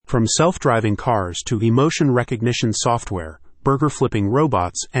From self-driving cars to emotion recognition software, burger-flipping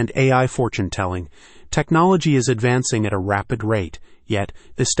robots, and AI fortune-telling, technology is advancing at a rapid rate. Yet,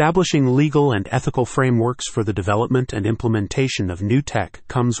 establishing legal and ethical frameworks for the development and implementation of new tech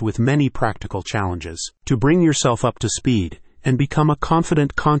comes with many practical challenges. To bring yourself up to speed and become a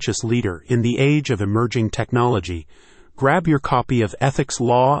confident, conscious leader in the age of emerging technology, grab your copy of Ethics,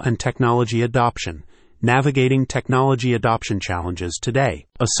 Law, and Technology Adoption: Navigating Technology Adoption Challenges today.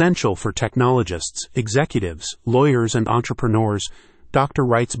 Essential for technologists, executives, lawyers, and entrepreneurs, Dr.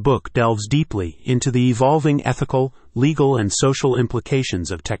 Wright's book delves deeply into the evolving ethical, legal, and social implications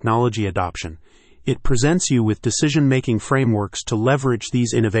of technology adoption. It presents you with decision-making frameworks to leverage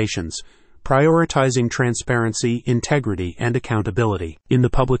these innovations, prioritizing transparency, integrity, and accountability. In the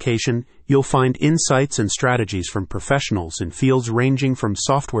publication, you'll find insights and strategies from professionals in fields ranging from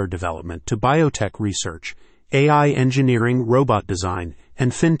software development to biotech research, AI engineering, robot design,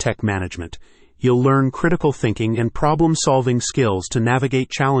 and fintech management. You'll learn critical thinking and problem-solving skills to navigate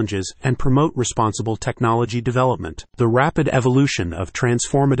challenges and promote responsible technology development. The rapid evolution of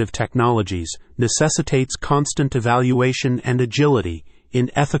transformative technologies necessitates constant evaluation and agility in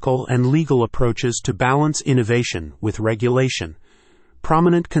ethical and legal approaches to balance innovation with regulation.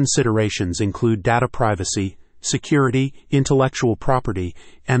 Prominent considerations include data privacy, security, intellectual property,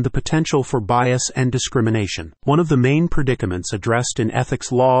 and the potential for bias and discrimination. One of the main predicaments addressed in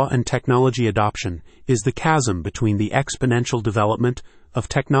Ethics, Law, and Technology Adoption is the chasm between the exponential development of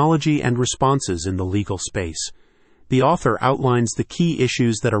technology and responses in the legal space. The author outlines the key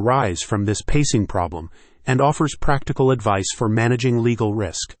issues that arise from this pacing problem and offers practical advice for managing legal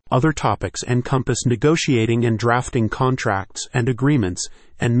risk. Other topics encompass negotiating and drafting contracts and agreements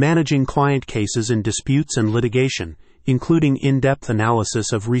and managing client cases in disputes and litigation, including in-depth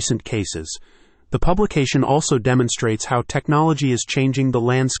analysis of recent cases. The publication also demonstrates how technology is changing the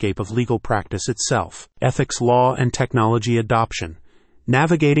landscape of legal practice itself. Ethics, Law, and Technology Adoption: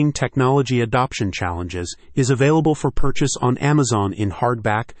 Navigating Technology Adoption Challenges is available for purchase on Amazon in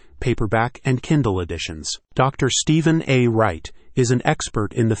hardback, paperback, and Kindle editions. Dr. Stephen A. Wright is an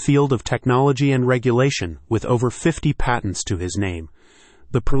expert in the field of technology and regulation with over 50 patents to his name.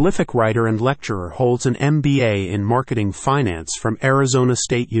 The prolific writer and lecturer holds an MBA in Marketing Finance from Arizona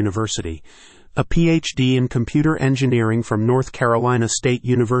State University, a PhD in Computer Engineering from North Carolina State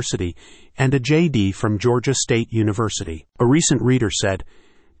University, and a JD from Georgia State University. A recent reader said,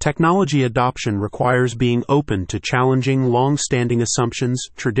 "Technology adoption requires being open to challenging long-standing assumptions,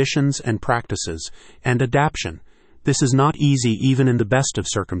 traditions, and practices, and adaptation. This is not easy even in the best of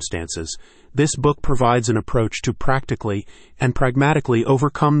circumstances. This book provides an approach to practically and pragmatically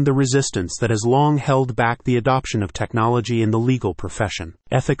overcome the resistance that has long held back the adoption of technology in the legal profession."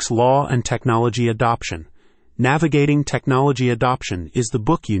 Ethics, Law, and Technology Adoption: Navigating Technology Adoption is the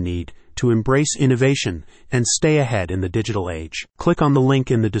book you need to embrace innovation and stay ahead in the digital age. Click on the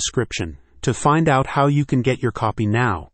link in the description to find out how you can get your copy now.